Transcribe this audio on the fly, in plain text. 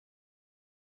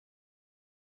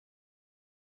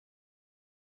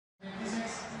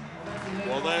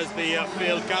there's the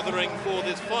field gathering for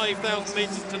this 5,000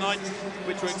 metres tonight,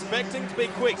 which we're expecting to be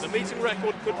quick. The meeting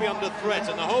record could be under threat,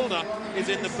 and the holder is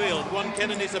in the field. One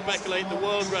Dejene Gebremeskel, the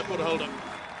world record holder.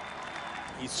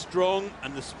 He's strong,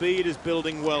 and the speed is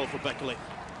building well for Bekele.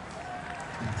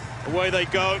 Away they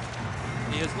go.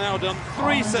 He has now done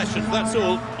 3 sessions, that's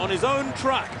all, on his own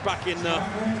track back in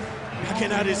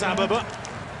Addis Ababa.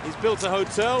 He's built a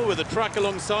hotel with a track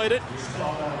alongside it,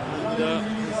 and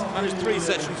he's managed 3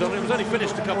 sessions on it. It was only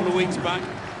finished a couple of weeks back.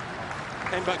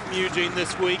 Came back from Eugene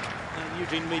this week. The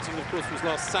Eugene meeting, of course, was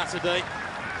last Saturday,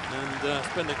 and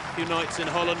spent a few nights in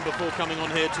Holland before coming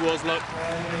on here to Oslo.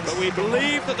 But we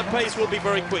believe that the pace will be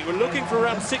very quick. We're looking for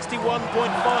around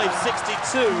 61.5,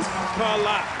 62 per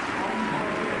lap.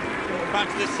 Back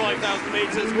to this 5,000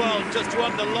 metres, well, just to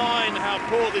underline how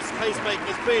poor this pacemaker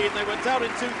has been, they went out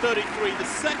in 2:33. The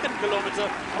second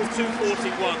kilometre was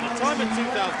 2:41. The time at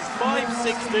 2,000,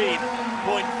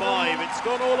 5:16.5. It's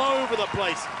gone all over the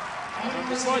place. And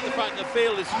despite the fact the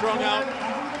field is strung out,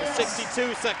 the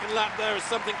 62-second lap there is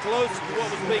something closer to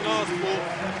what was being asked for.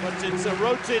 But it's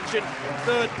Rotic in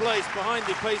 3rd place behind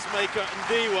the pacemaker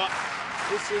Ndiwa.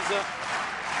 This is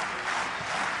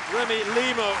Remy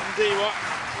Limo Ndiwa.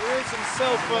 He is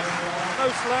himself no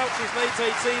slouch. He's an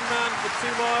 8:18 man for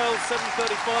 2 miles,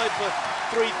 7:35 for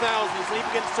 3,000. So he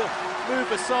begins to move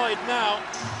aside now.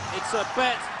 It's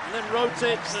Bet, and then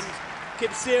Rotic and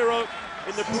Kipsiro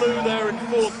in the blue there in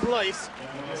 4th place.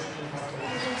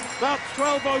 About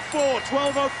 12:04,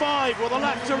 12:05 with a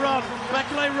lap to run.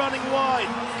 Bekele running wide.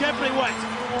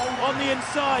 Gebremeskel on the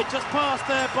inside, just passed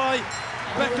there by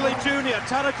Bekele Jr.,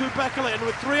 Taraku Bekele, and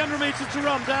with 300 metres to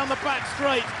run down the back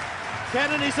straight.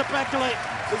 Dejene Gebremeskel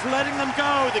is letting them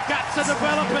go. The gaps are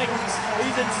developing.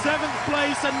 He's in 7th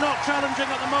place and not challenging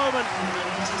at the moment.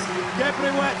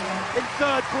 Gebremeskel in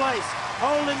 3rd place,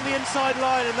 holding the inside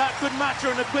line, and that could matter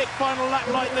in a quick final lap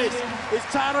like this. Is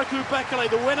Taraku Bekele,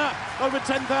 the winner over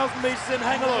 10,000 metres in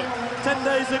Hengelo 10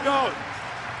 days ago.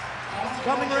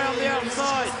 Coming around the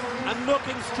outside and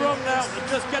looking strong now, and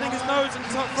just getting his nose in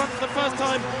front for the first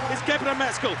time is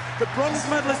Gebremeskel, the bronze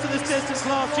medalist of this distance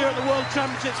last year at the World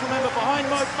Championships, remember, behind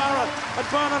Mo Farah and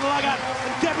Bernard Lagat.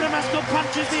 And Gebremeskel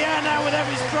punches the air now with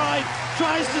every stride,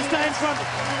 tries to stay in front,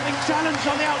 being challenged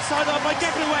on the outside by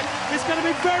Gebremeskel. It's going to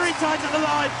be very tight at the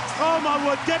line. Oh my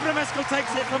word, Gebremeskel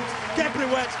takes it from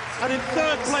Gebremeskel, and in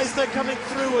 3rd place they're coming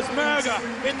through as Merga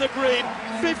in the green.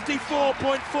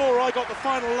 54.4, I got the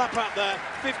final lap out there.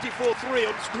 54.3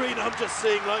 on screen, I'm just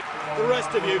seeing like the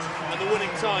rest of you, and the winning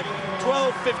time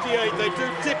 12:58. They do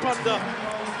dip under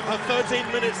 13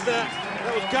 minutes there.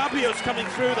 That was Gabius coming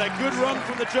through there. Good run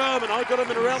from the German. I got him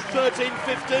in around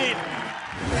 13:15.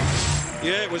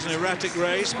 Yeah, it was an erratic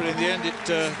race, but in the end it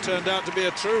turned out to be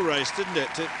a true race, didn't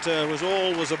it?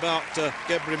 It was about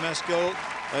Gebremeskel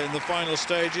in the final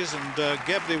stages, and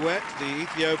Gebremeskel, the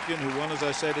Ethiopian who won, as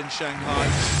I said, in Shanghai.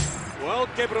 Well,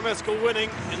 Gebremeskel winning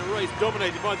in a race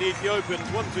dominated by the Ethiopians.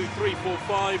 1, 2, 3, 4,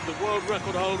 5. The world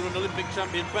record holder and Olympic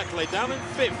champion Bekele down in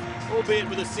 5th, albeit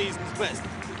with a season's best.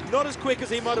 Not as quick as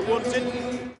he might have wanted.